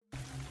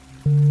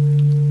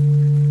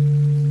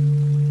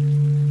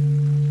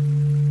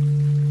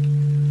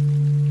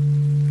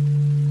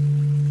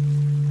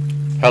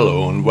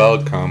Hello and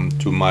welcome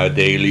to my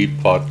daily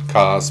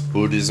podcast,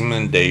 Buddhism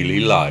in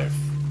Daily Life.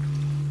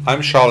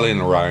 I'm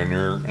Charlene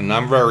Reiner and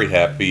I'm very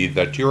happy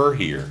that you are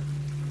here.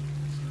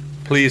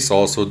 Please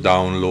also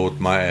download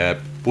my app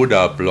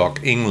Buddha Blog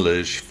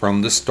English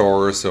from the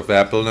stores of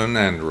Apple and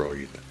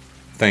Android.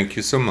 Thank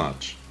you so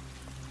much.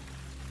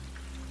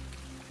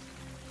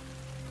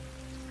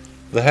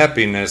 The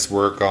Happiness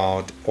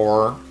Workout,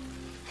 or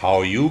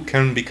how you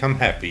can become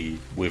happy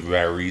with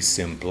very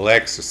simple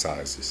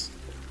exercises.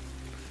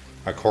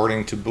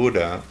 According to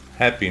Buddha,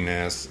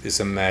 happiness is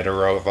a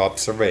matter of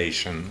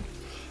observation,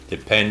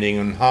 depending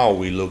on how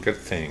we look at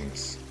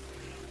things.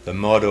 The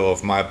motto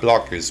of my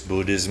blog is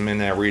Buddhism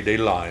in Everyday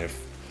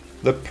Life.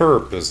 The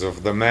purpose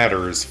of the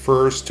matter is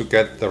first to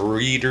get the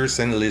readers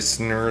and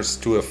listeners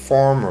to a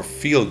form of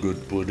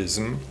feel-good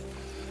Buddhism,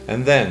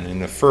 and then,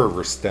 in a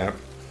further step,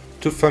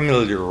 to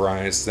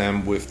familiarize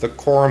them with the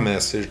core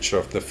message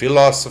of the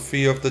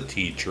philosophy of the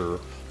teacher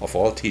of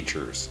all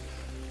teachers,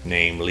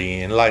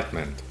 namely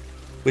enlightenment,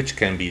 which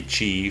can be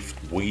achieved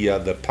via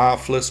the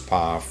pathless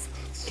path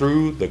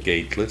through the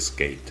gateless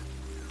gate.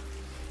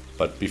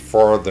 But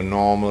before the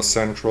normal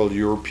Central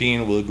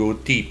European will go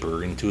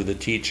deeper into the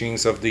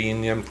teachings of the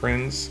Indian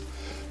prince,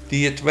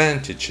 the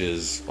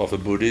advantages of a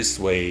Buddhist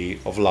way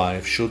of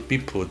life should be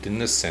put in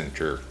the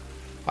center.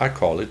 I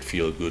call it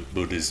feel-good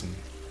Buddhism.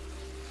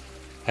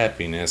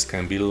 Happiness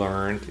can be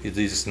learned. It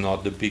is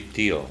not a big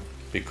deal,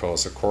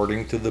 because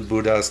according to the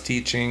Buddha's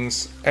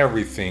teachings,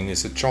 everything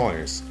is a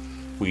choice.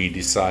 We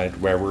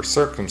decide whether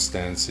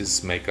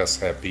circumstances make us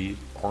happy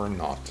or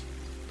not.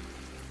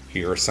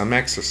 Here are some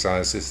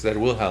exercises that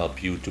will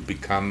help you to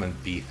become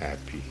and be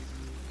happy.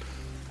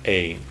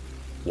 A.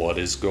 What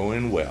is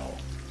going well?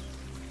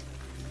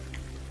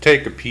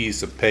 Take a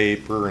piece of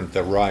paper and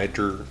the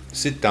writer,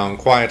 sit down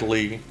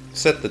quietly,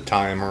 set the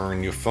timer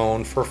on your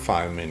phone for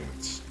 5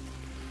 minutes.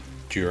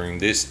 During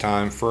this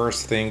time,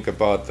 first think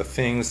about the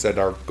things that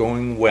are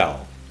going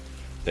well,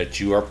 that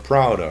you are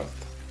proud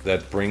of,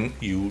 that bring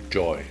you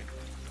joy.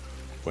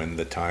 When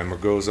the timer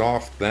goes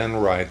off, then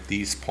write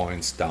these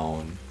points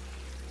down.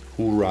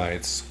 Who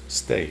writes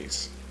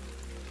stays.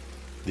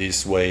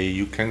 This way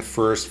you can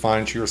first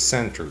find your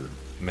center,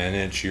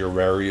 manage your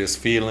various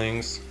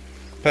feelings,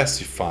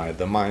 pacify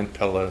the mind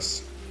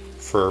palace,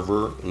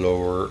 further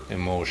lower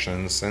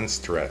emotions and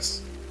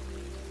stress.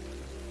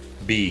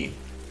 B.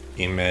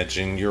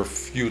 Imagine your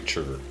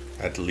future,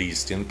 at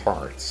least in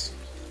parts.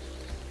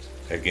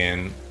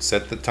 Again,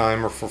 set the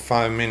timer for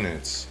 5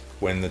 minutes.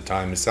 When the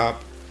time is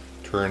up,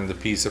 turn the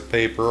piece of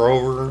paper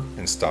over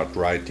and start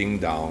writing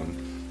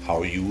down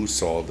how you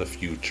saw the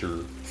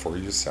future for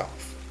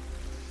yourself.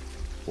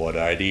 What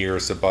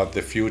ideas about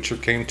the future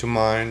came to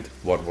mind?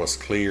 What was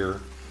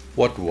clear?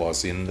 What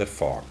was in the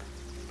fog?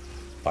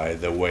 By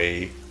the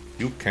way,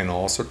 you can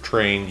also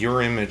train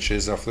your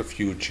images of the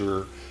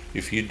future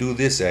if you do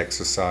this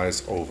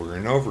exercise over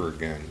and over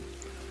again,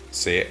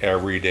 say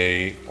every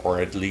day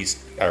or at least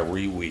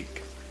every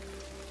week.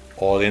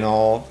 All in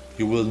all,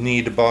 you will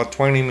need about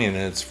 20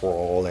 minutes for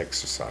all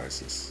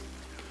exercises.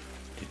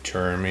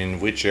 Determine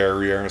which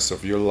areas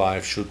of your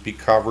life should be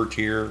covered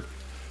here,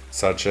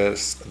 such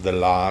as the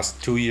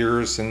last 2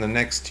 years and the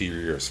next 2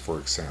 years, for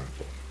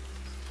example.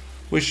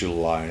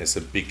 Visualize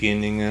a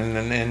beginning and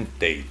an end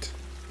date.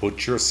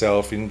 Put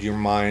yourself in your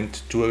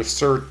mind to a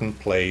certain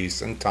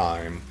place and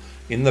time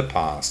in the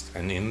past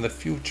and in the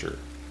future.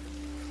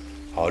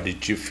 How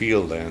did you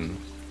feel then?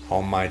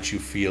 How might you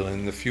feel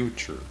in the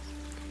future?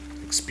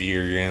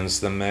 Experience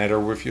the matter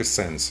with your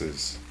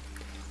senses.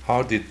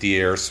 How did the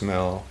air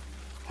smell?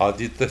 How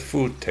did the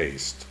food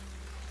taste?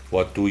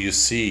 What do you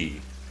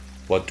see?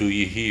 What do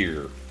you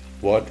hear?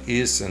 What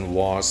is and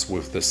was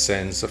with the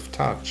sense of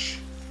touch?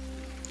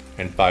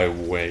 And by the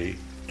way,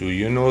 do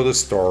you know the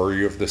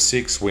story of the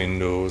 6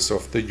 windows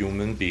of the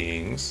human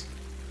beings?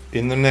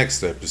 In the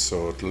next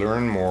episode,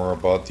 learn more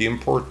about the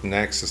important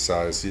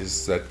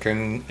exercises that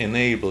can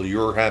enable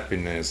your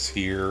happiness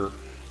here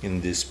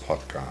in this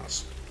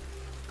podcast.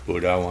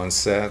 Buddha once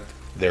said,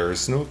 there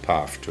is no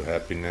path to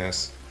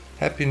happiness.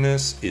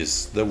 Happiness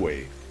is the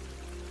way.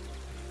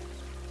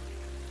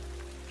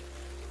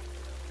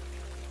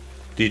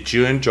 Did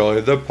you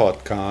enjoy the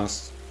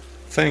podcast?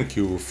 Thank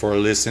you for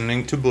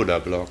listening to Buddha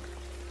Blog.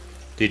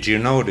 Did you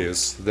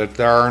notice that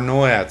there are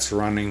no ads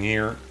running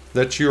here?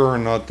 That you are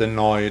not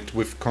annoyed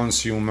with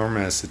consumer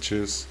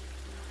messages?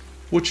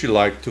 Would you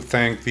like to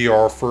thank the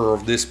author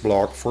of this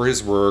blog for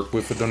his work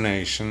with a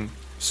donation?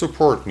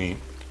 Support me.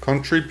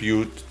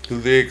 Contribute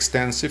to the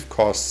extensive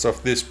costs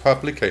of this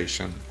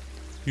publication.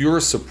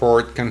 Your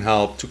support can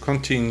help to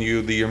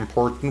continue the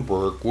important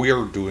work we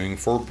are doing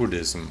for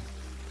Buddhism.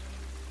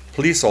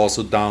 Please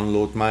also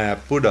download my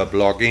app Buddha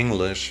Blog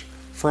English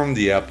from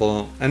the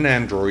Apple and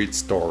Android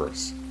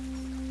stores.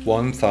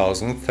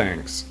 1000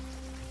 thanks.